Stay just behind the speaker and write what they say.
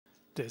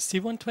The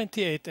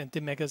C128 and the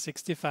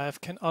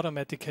MEGA65 can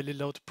automatically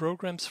load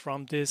programs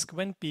from disk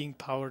when being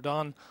powered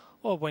on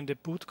or when the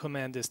boot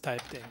command is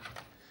typed in.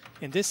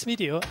 In this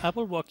video, I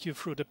will walk you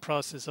through the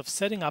process of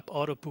setting up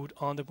Autoboot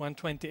on the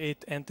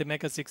 128 and the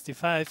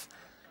MEGA65,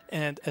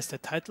 and as the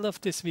title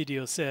of this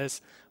video says,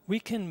 we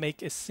can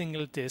make a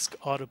single disk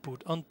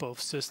Autoboot on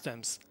both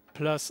systems.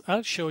 Plus,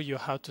 I'll show you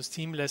how to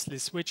seamlessly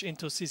switch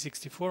into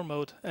C64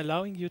 mode,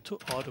 allowing you to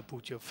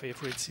Autoboot your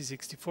favorite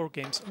C64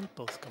 games on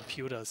both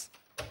computers.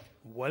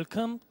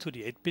 Welcome to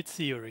the 8-bit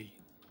theory.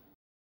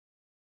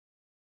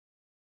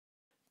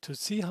 To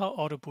see how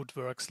Autoboot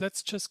works,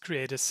 let's just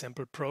create a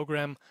simple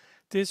program.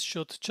 This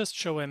should just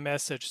show a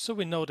message so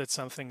we know that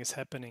something is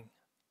happening.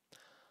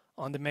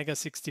 On the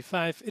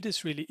MEGA65, it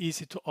is really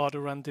easy to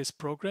auto-run this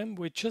program.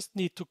 We just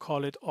need to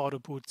call it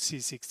Autoboot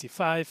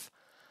C65.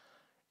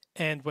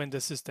 And when the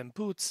system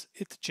boots,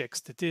 it checks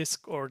the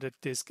disk or the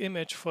disk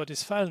image for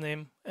this file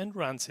name and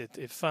runs it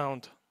if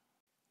found.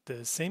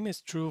 The same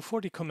is true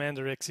for the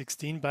Commander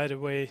X16, by the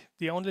way.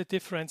 The only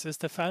difference is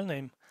the file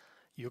name.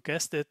 You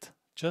guessed it,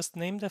 just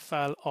name the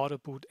file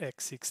Autoboot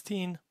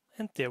X16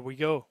 and there we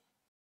go.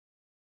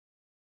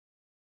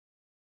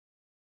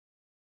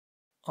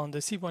 On the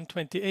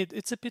C128,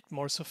 it's a bit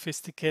more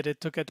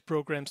sophisticated to get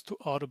programs to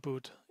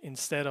Autoboot.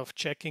 Instead of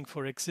checking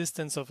for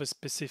existence of a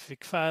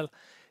specific file,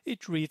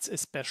 it reads a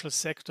special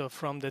sector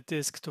from the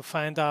disk to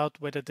find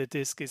out whether the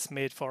disk is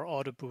made for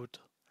Autoboot.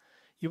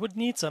 You would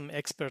need some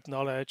expert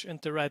knowledge and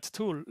the right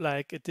tool,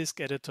 like a disk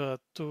editor,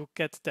 to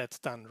get that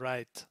done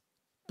right.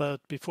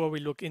 But before we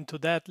look into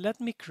that, let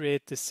me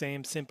create the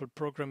same simple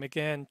program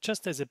again,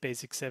 just as a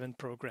basic 7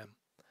 program.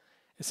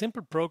 A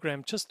simple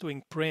program just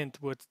doing print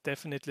would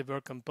definitely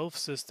work on both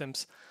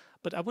systems,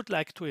 but I would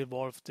like to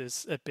evolve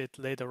this a bit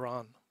later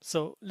on.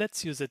 So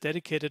let's use a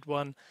dedicated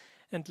one,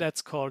 and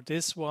let's call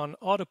this one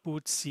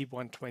Autoboot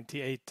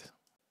C128.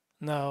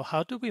 Now,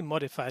 how do we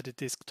modify the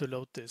disk to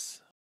load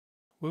this?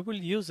 We will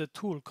use a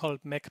tool called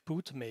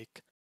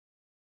macbootmake.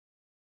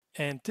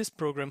 And this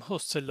program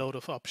hosts a load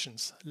of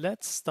options.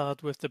 Let's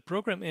start with the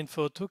program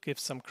info to give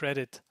some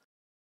credit.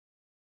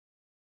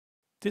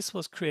 This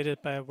was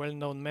created by a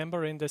well-known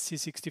member in the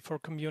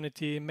C64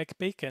 community,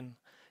 McBacon.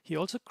 He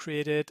also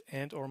created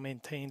and/or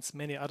maintains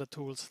many other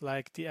tools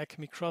like the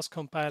Acme Cross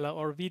Compiler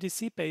or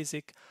VDC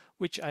Basic,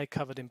 which I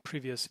covered in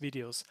previous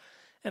videos,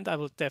 and I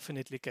will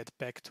definitely get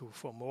back to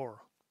for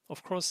more.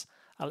 Of course,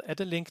 I'll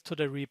add a link to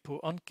the repo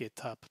on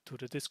GitHub to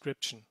the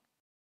description.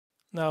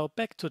 Now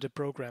back to the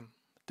program.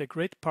 The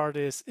great part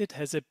is it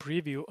has a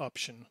preview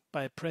option.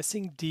 By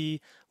pressing D,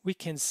 we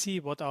can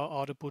see what our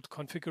Autoboot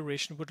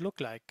configuration would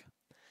look like.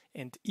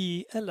 And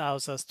E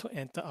allows us to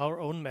enter our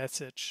own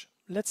message.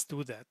 Let's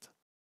do that.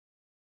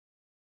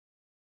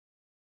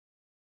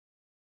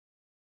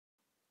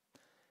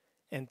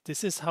 And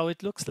this is how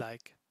it looks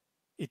like.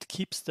 It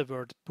keeps the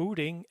word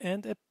booting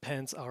and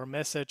appends our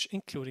message,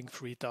 including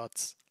 3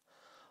 dots.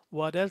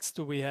 What else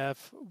do we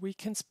have? We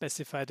can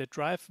specify the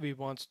drive we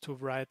want to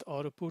write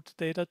Autoboot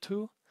data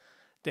to.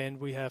 Then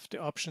we have the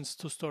options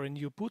to store a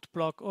new boot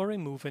block or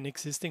remove an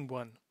existing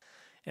one.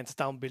 And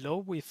down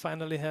below we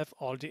finally have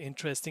all the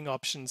interesting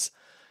options.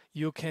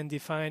 You can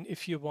define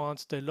if you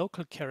want the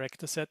local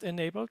character set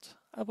enabled.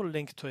 I will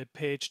link to a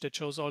page that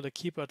shows all the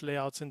keyboard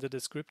layouts in the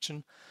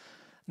description.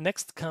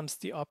 Next comes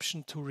the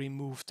option to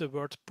remove the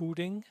word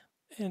booting,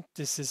 and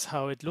this is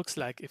how it looks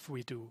like if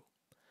we do.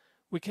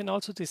 We can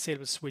also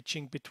disable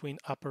switching between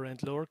upper and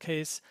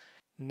lowercase.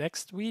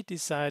 Next, we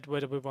decide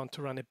whether we want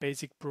to run a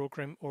basic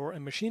program or a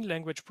machine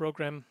language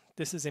program.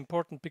 This is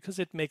important because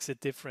it makes a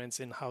difference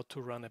in how to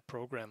run a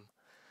program.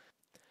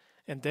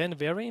 And then,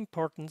 very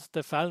important,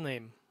 the file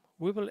name.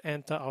 We will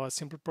enter our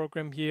simple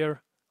program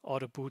here,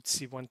 Autoboot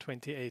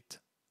C128.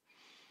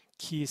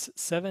 Keys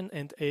 7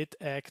 and 8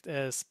 act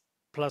as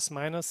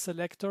plus-minus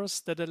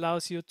selectors that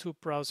allows you to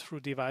browse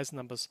through device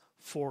numbers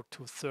 4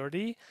 to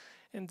 30,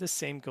 and the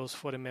same goes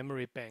for the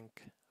memory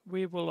bank.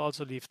 We will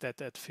also leave that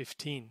at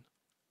 15.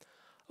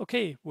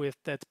 Okay, with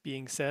that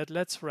being said,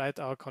 let's write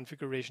our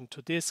configuration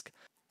to disk.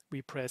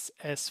 We press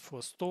S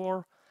for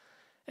store,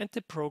 and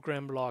the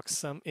program logs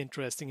some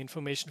interesting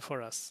information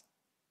for us.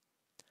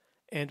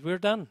 And we're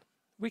done.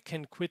 We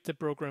can quit the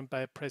program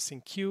by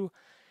pressing Q,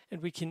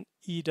 and we can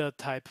either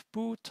type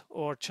boot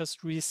or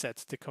just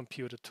reset the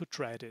computer to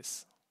try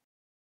this.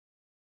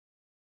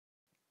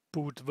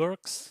 Boot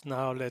works.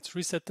 Now let's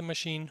reset the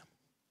machine.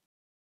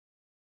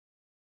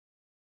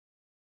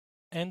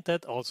 And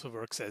that also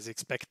works as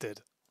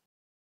expected.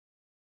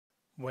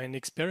 When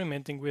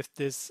experimenting with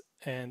this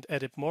and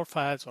added more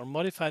files or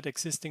modified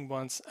existing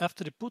ones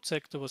after the boot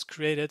sector was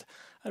created,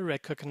 I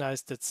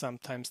recognized that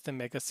sometimes the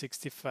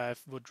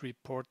MEGA65 would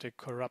report a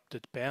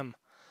corrupted BAM.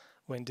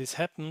 When this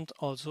happened,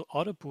 also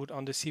Autoboot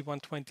on the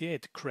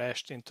C128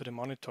 crashed into the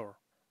monitor.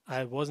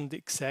 I wasn't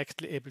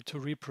exactly able to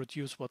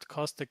reproduce what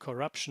caused the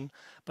corruption,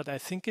 but I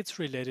think it's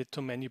related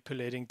to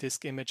manipulating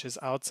disk images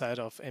outside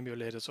of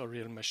emulators or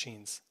real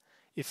machines.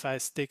 If I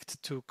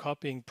sticked to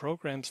copying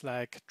programs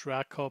like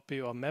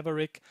DraCopy or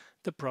Maverick,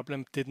 the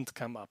problem didn't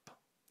come up.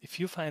 If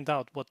you find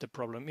out what the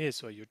problem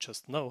is or you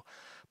just know,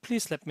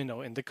 please let me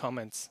know in the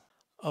comments.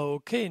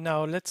 Okay,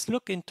 now let's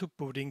look into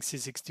booting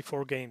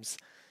C64-Games.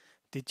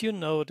 Did you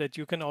know that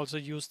you can also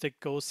use the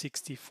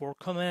Go64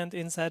 command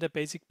inside a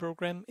BASIC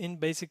program in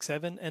BASIC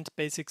 7 and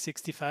BASIC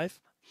 65?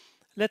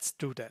 Let's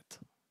do that.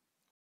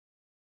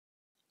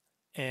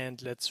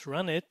 And let's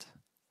run it.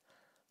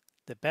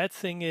 The bad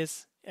thing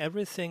is,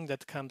 everything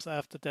that comes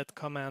after that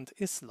command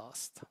is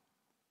lost.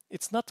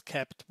 It's not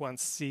kept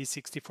once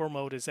C64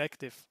 mode is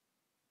active.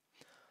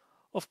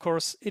 Of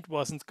course, it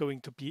wasn't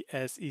going to be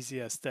as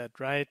easy as that,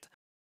 right?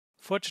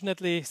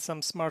 Fortunately,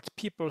 some smart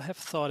people have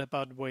thought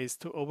about ways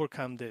to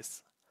overcome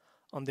this.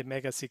 On the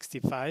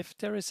MEGA65,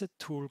 there is a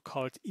tool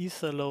called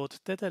EtherLoad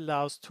that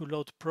allows to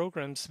load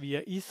programs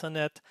via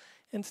Ethernet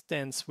and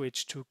then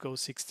switch to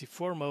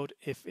Go64 mode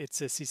if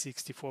it's a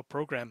C64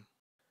 program.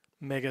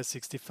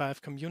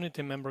 MEGA65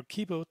 community member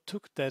Kibo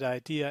took that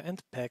idea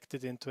and packed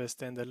it into a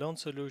standalone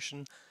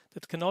solution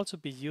that can also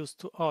be used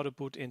to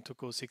autoboot into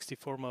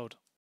Go64 mode.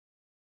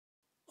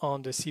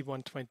 On the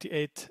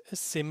C128, a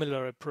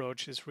similar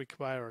approach is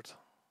required.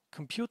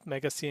 Compute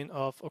Magazine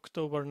of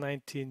October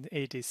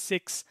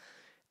 1986,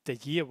 the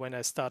year when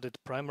I started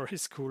primary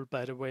school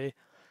by the way,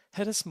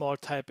 had a small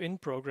type-in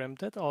program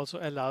that also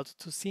allowed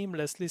to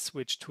seamlessly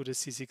switch to the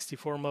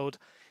C64 mode.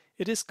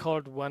 It is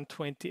called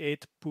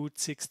 128 Boot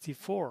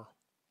 64.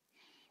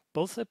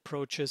 Both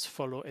approaches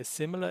follow a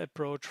similar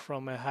approach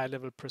from a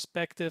high-level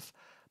perspective,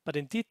 but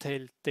in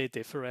detail they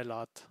differ a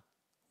lot.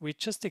 We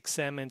just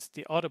examined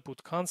the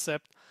Autoboot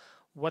concept.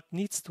 What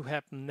needs to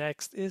happen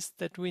next is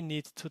that we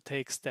need to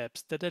take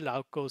steps that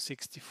allow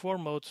Go64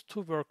 mode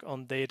to work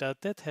on data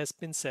that has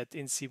been set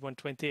in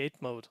C128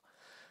 mode.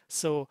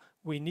 So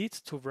we need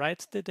to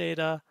write the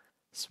data,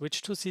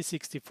 switch to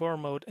C64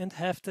 mode and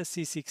have the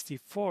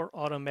C64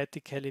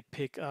 automatically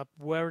pick up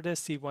where the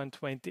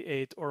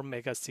C128 or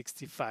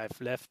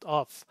MEGA65 left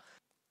off.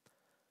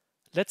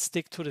 Let's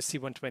stick to the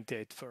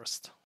C128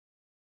 first.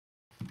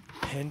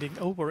 Handing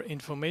over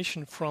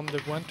information from the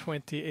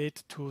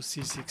 128 to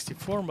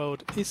C64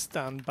 mode is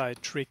done by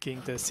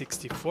tricking the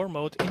 64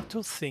 mode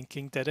into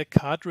thinking that a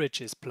cartridge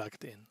is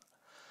plugged in.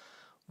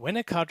 When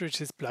a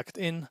cartridge is plugged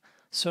in,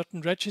 certain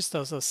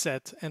registers are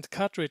set and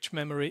cartridge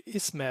memory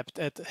is mapped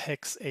at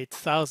hex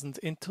 8000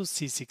 into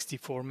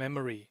C64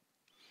 memory.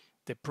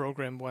 The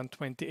program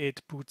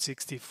 128 Boot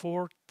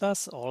 64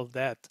 does all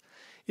that.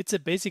 It's a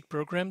basic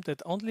program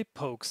that only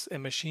pokes a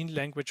machine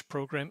language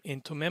program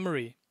into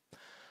memory.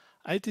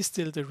 I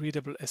distilled a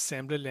readable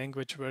assembly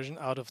language version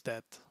out of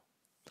that.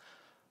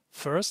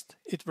 First,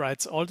 it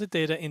writes all the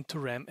data into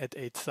RAM at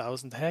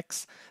 8000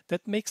 hex.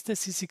 That makes the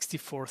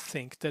C64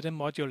 think that a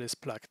module is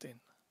plugged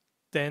in.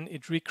 Then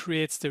it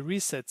recreates the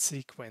reset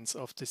sequence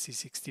of the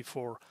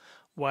C64.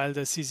 While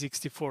the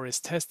C64 is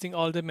testing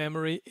all the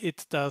memory,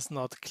 it does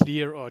not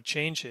clear or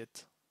change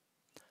it.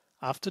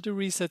 After the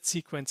reset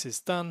sequence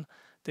is done,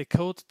 the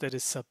code that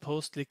is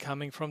supposedly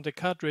coming from the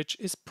cartridge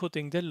is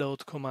putting the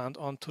load command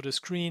onto the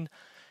screen,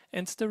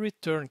 and the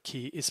return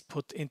key is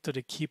put into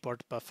the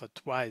keyboard buffer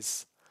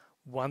twice.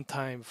 One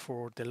time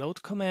for the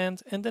load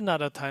command and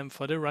another time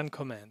for the run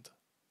command.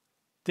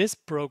 This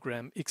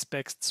program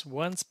expects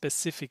one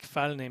specific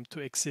file name to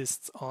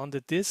exist on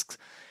the disk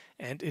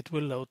and it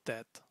will load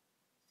that.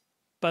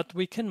 But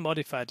we can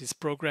modify this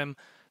program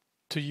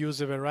to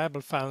use a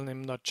variable file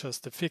name, not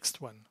just a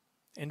fixed one.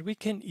 And we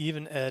can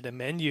even add a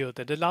menu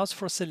that allows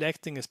for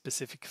selecting a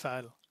specific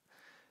file.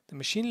 The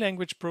machine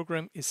language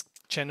program is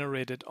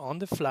generated on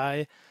the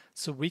fly,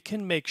 so we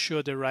can make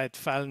sure the right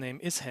file name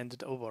is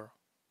handed over.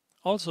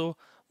 Also,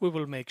 we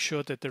will make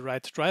sure that the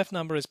right drive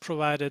number is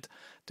provided.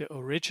 The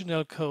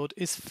original code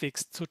is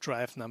fixed to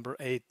drive number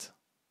 8.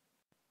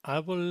 I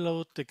will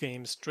load the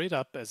game straight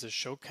up as a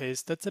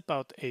showcase that's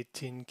about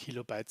 18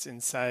 kilobytes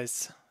in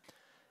size.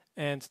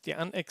 And the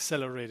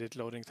unaccelerated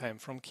loading time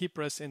from key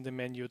press in the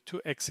menu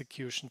to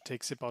execution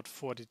takes about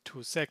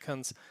 42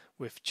 seconds.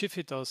 With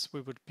GFIDOS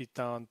we would be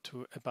down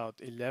to about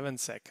 11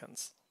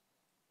 seconds.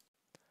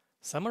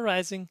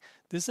 Summarizing,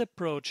 this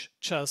approach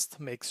just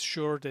makes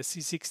sure the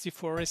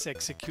C64 is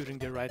executing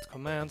the right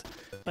command,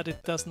 but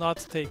it does not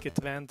take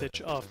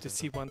advantage of the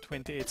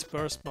C128's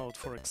burst mode,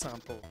 for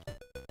example.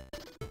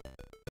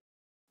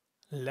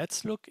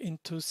 Let's look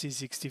into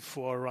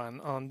C64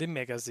 run on the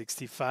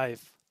MEGA65.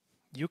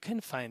 You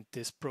can find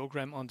this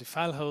program on the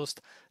Filehost,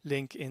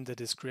 link in the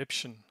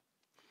description.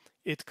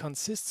 It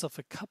consists of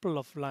a couple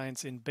of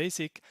lines in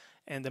BASIC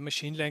and a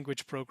machine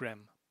language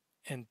program.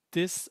 And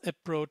this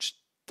approach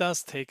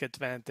does take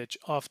advantage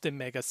of the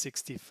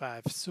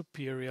MEGA65's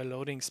superior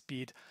loading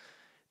speed.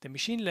 The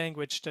machine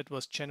language that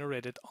was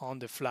generated on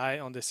the fly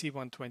on the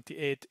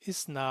C128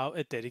 is now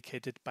a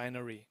dedicated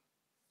binary.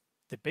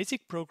 The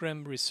basic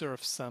program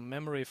reserves some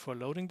memory for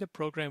loading the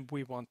program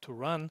we want to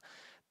run,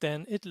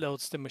 then it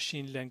loads the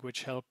machine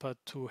language helper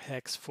to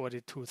hex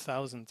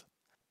 42000.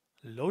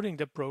 Loading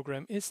the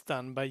program is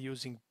done by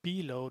using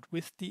bload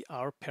with the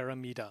R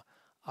parameter.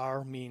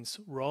 R means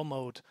raw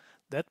mode.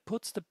 That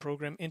puts the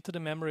program into the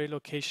memory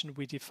location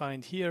we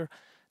defined here.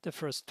 the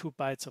first 2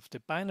 bytes of the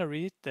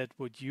binary that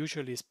would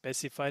usually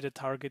specify the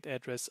target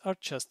address are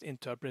just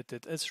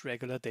interpreted as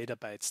regular data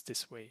bytes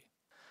this way.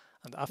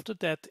 And after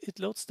that, it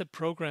loads the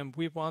program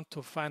we want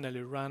to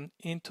finally run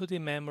into the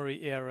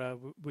memory area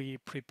we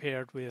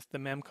prepared with the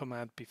mem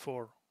command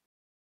before.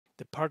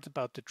 The part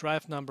about the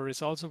drive number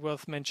is also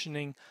worth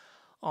mentioning.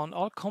 On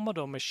all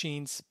Commodore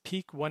machines,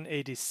 peak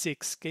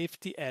 186 gave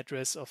the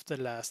address of the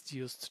last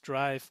used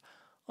drive.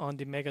 On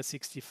the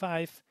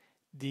MEGA65,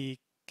 the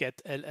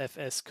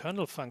getlfs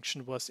kernel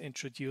function was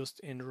introduced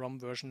in ROM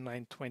version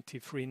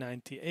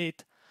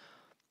 92398.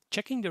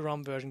 Checking the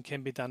ROM version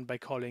can be done by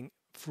calling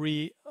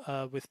free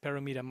with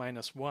parameter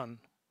 -1.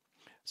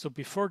 So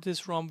before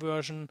this ROM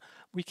version,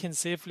 we can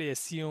safely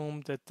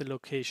assume that the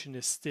location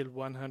is still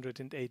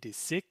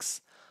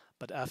 186,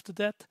 but after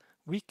that,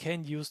 we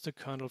can use the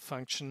kernel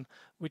function,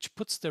 which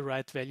puts the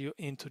right value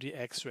into the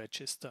X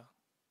register.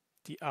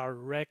 The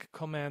rreg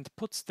command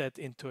puts that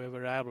into a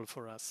variable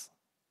for us.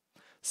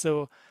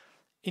 So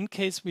in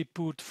case we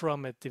boot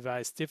from a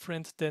device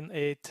different than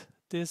 8,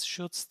 this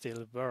should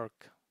still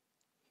work.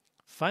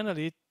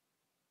 Finally,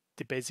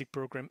 the basic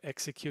program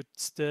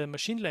executes the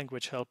machine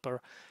language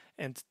helper,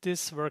 and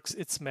this works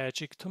its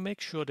magic to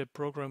make sure the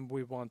program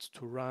we want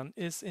to run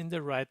is in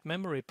the right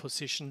memory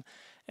position,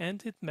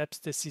 and it maps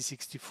the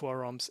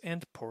C64 ROMs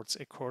and ports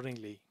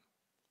accordingly.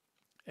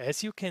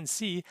 As you can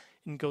see,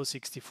 in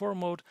Go64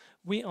 mode,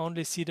 we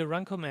only see the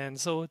run command,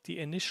 so the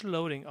initial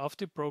loading of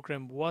the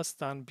program was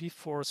done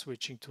before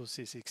switching to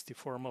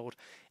C64 mode,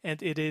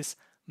 and it is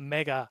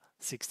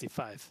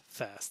MEGA65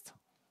 fast.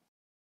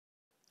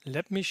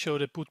 Let me show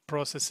the boot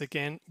process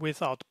again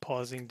without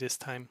pausing this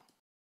time.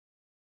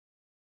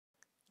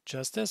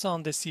 Just as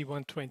on the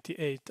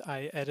C128,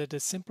 I added a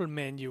simple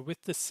menu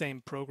with the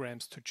same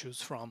programs to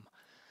choose from.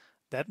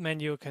 That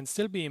menu can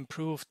still be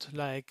improved,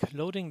 like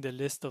loading the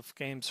list of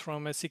games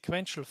from a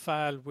sequential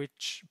file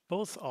which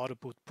both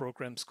Autoboot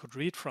programs could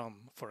read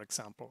from, for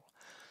example.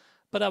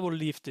 But I will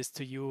leave this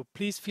to you.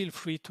 Please feel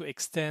free to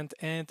extend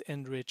and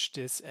enrich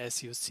this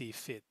as you see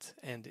fit.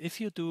 And if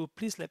you do,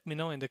 please let me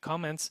know in the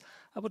comments.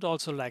 I would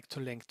also like to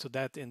link to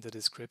that in the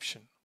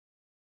description.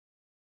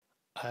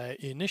 I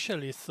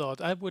initially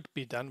thought I would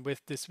be done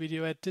with this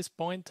video at this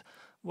point.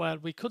 While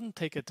we couldn't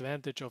take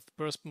advantage of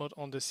burst mode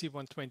on the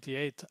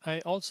C128,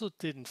 I also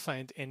didn't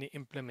find any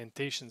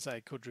implementations I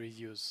could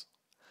reuse.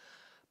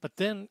 But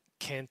then,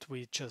 can't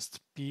we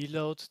just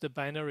B-load the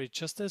binary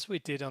just as we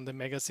did on the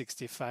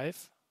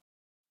MEGA65?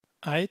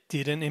 I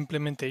did an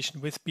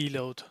implementation with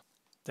B-load.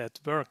 That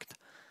worked.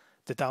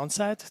 The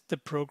downside, the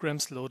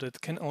programs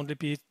loaded can only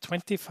be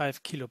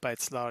 25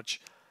 kilobytes large,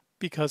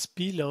 because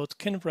B-load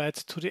can write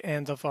to the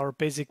end of our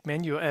basic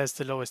menu as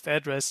the lowest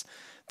address.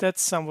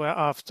 That's somewhere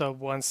after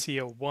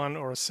 1001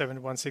 or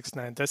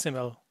 7169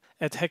 decimal.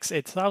 At hex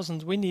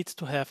 8000 we need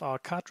to have our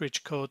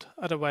cartridge code,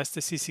 otherwise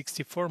the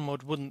C64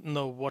 mode wouldn't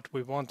know what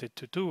we wanted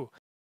to do.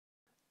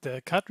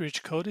 The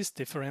cartridge code is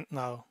different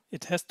now.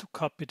 It has to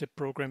copy the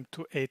program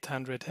to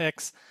 800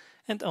 hex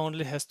and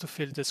only has to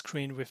fill the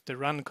screen with the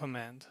run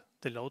command.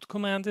 The load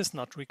command is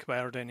not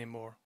required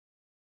anymore.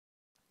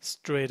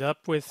 Straight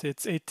up with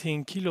its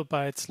 18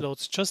 kilobytes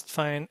loads just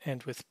fine,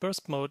 and with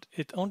burst mode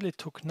it only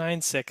took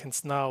 9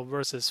 seconds now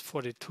versus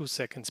 42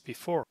 seconds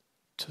before.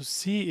 To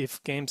see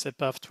if games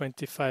above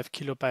 25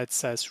 kilobyte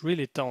size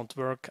really don't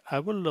work, I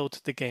will load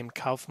the game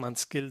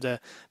Kaufmannsgilde,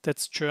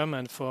 that's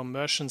German for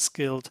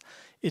Merchant's-Guild.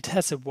 It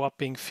has a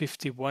whopping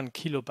 51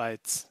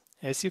 kilobytes.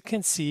 As you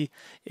can see,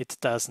 it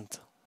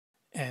doesn't.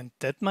 And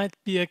that might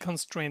be a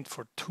constraint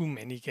for too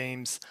many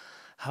games.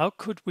 How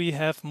could we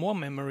have more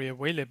memory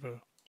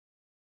available?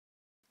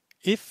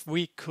 If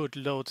we could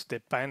load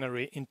the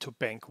binary into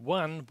bank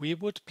 1, we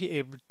would be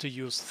able to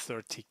use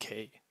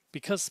 30K.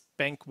 Because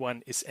bank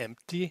 1 is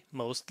empty,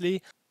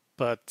 mostly,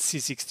 but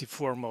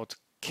C64 mode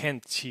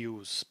can't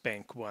use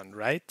bank 1,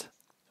 right?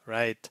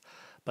 Right.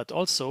 But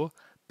also,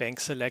 bank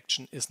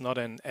selection is not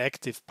an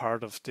active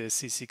part of the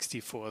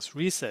C64's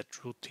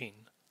reset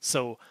routine.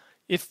 So,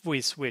 if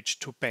we switch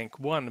to bank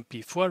 1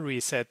 before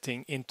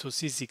resetting into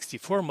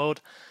C64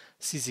 mode,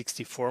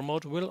 C64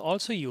 mode will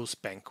also use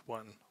bank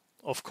 1.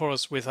 Of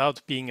course,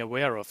 without being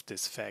aware of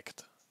this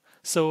fact.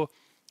 So,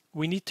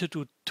 we need to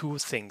do two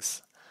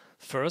things.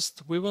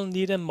 First, we will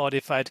need a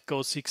modified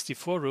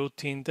Go64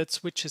 routine that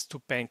switches to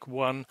bank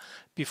 1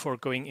 before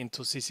going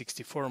into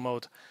C64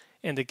 mode.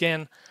 And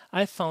again,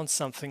 I found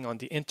something on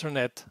the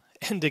internet,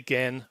 and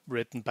again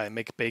written by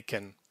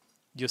McBacon.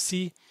 You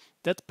see,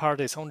 that part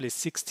is only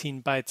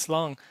 16 bytes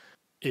long.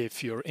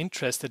 If you're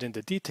interested in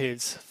the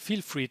details,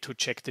 feel free to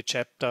check the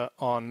chapter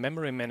on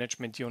memory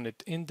management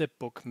unit in the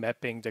book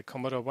Mapping the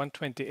Commodore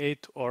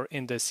 128 or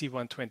in the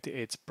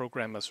C128's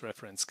Programmer's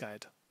Reference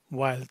Guide.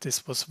 While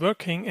this was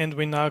working and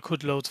we now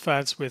could load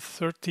files with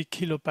 30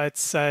 kilobytes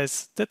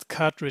size, that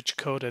cartridge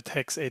code at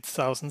hex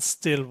 8000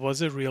 still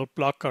was a real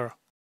blocker.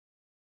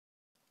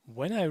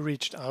 When I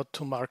reached out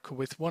to Marco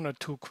with 1 or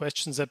 2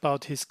 questions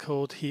about his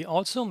code, he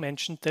also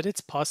mentioned that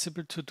it's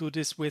possible to do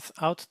this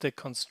without the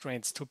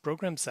constraints to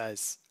program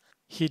size.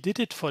 He did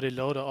it for the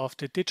loader of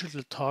the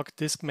Digital Talk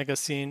disc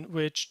magazine,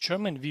 which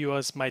German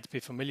viewers might be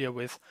familiar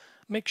with.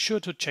 Make sure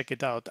to check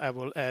it out. I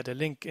will add a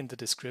link in the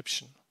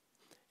description.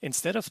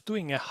 Instead of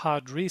doing a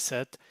hard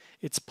reset,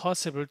 it's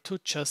possible to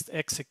just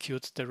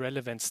execute the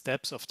relevant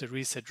steps of the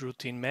reset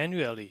routine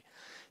manually.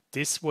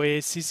 This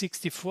way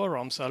C64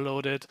 ROMs are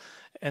loaded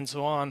and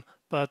so on,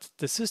 but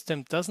the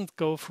system doesn't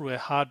go through a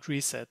hard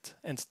reset,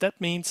 and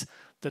that means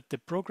that the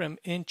program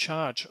in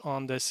charge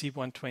on the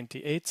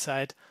C128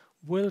 side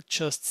will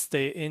just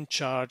stay in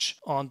charge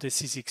on the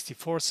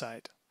C64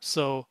 side.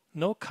 So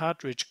no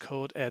cartridge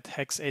code at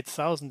hex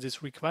 8000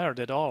 is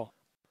required at all.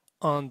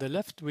 On the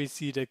left we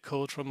see the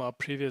code from our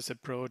previous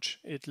approach.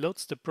 It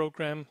loads the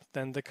program,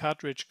 then the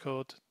cartridge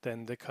code,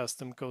 then the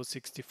custom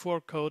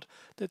Go64 code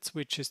that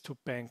switches to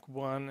bank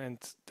 1 and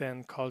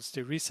then calls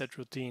the reset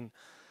routine.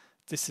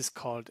 This is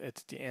called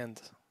at the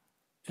end.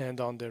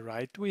 And on the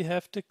right we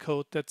have the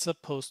code that's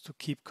supposed to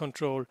keep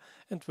control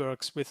and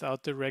works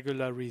without the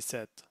regular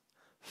reset.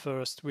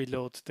 First we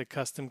load the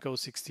custom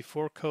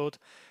Go64 code,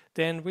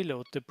 then we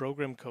load the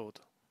program code.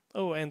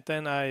 Oh, and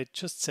then I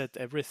just set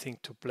everything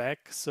to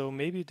black, so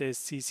maybe the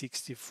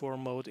C64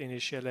 mode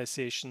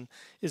initialization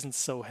isn't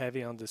so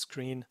heavy on the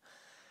screen.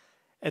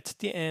 At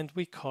the end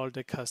we call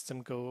the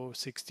custom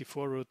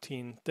Go64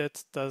 routine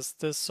that does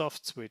the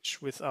soft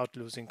switch without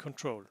losing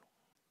control.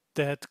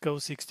 That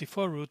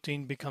Go64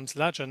 routine becomes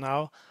larger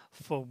now.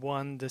 For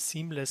one, the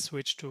seamless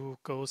switch to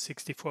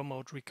Go64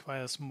 mode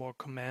requires more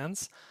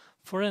commands.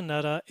 For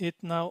another, it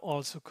now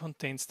also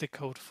contains the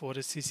code for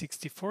the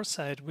C64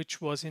 side, which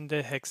was in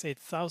the hex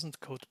 8000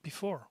 code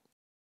before.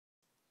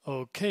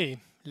 Okay,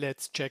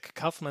 let's check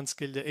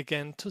Kaufmannsgilde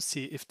again to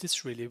see if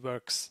this really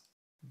works.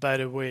 By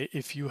the way,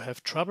 if you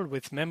have trouble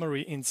with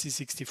memory in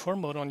C64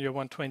 mode on your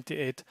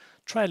 128,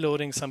 try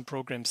loading some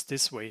programs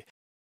this way.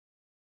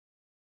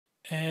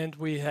 And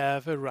we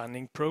have a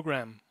running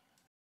program.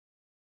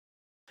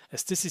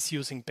 As this is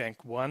using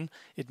bank 1,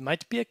 it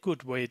might be a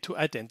good way to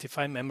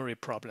identify memory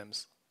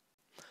problems.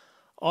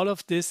 All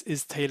of this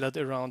is tailored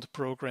around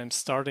programs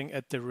starting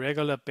at the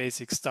regular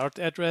basic start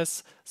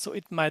address, so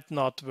it might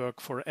not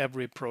work for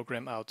every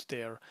program out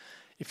there.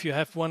 If you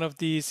have one of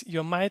these,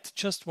 you might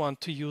just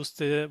want to use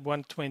the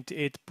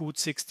 128 boot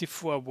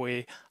 64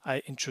 way I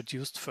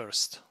introduced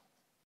first.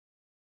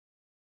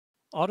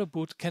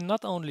 Autoboot can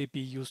not only be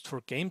used for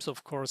games,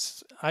 of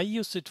course. I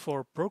use it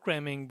for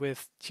programming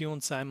with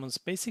Tune Simon's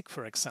Basic,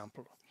 for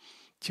example.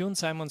 Tune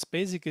Simon's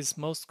Basic is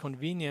most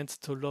convenient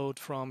to load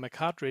from a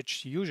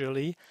cartridge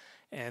usually,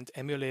 and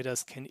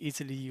emulators can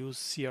easily use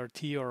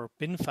CRT or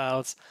bin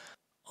files.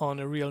 On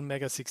a real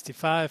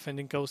MEGA65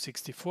 and in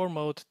Go64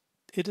 mode,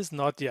 it is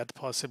not yet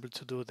possible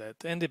to do that,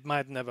 and it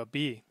might never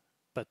be.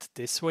 But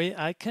this way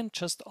I can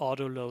just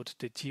auto-load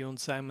the Tune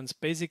Simon's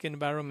Basic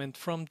environment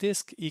from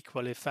disk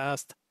equally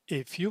fast.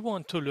 If you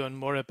want to learn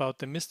more about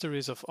the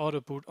mysteries of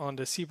Autoboot on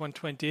the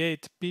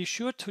C128, be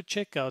sure to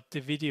check out the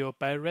video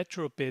by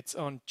Retrobits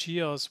on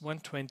GEOS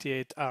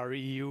 128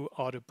 REU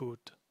Autoboot.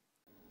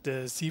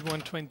 The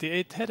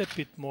C128 had a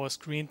bit more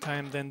screen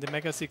time than the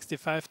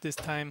MEGA65 this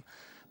time,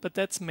 but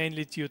that's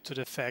mainly due to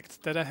the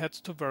fact that I had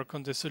to work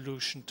on the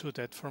solution to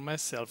that for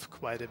myself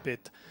quite a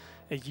bit.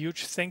 A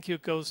huge thank you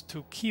goes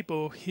to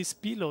Kibo. His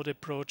B-load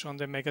approach on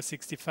the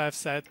MEGA65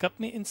 side got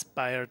me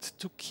inspired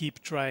to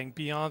keep trying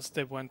beyond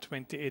the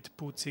 128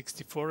 boot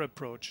 64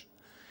 approach.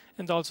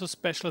 And also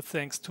special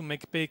thanks to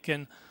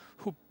McBacon,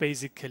 who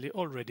basically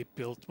already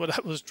built what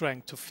I was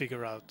trying to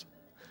figure out.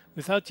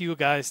 Without you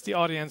guys, the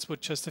audience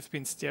would just have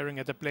been staring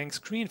at a blank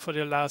screen for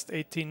the last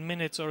 18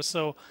 minutes or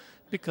so,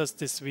 because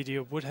this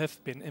video would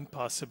have been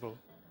impossible.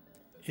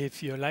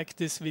 If you like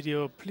this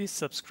video, please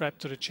subscribe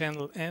to the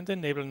channel and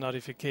enable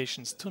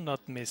notifications to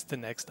not miss the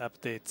next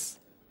updates.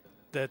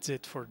 That's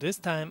it for this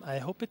time. I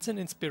hope it's an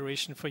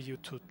inspiration for you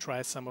to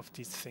try some of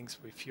these things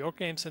with your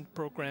games and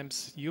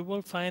programs. You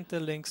will find the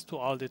links to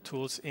all the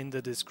tools in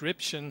the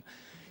description.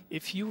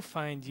 If you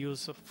find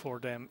use for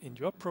them in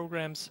your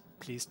programs,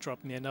 please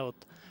drop me a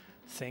note.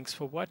 Thanks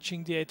for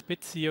watching the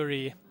 8-bit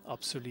theory,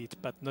 obsolete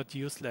but not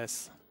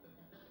useless.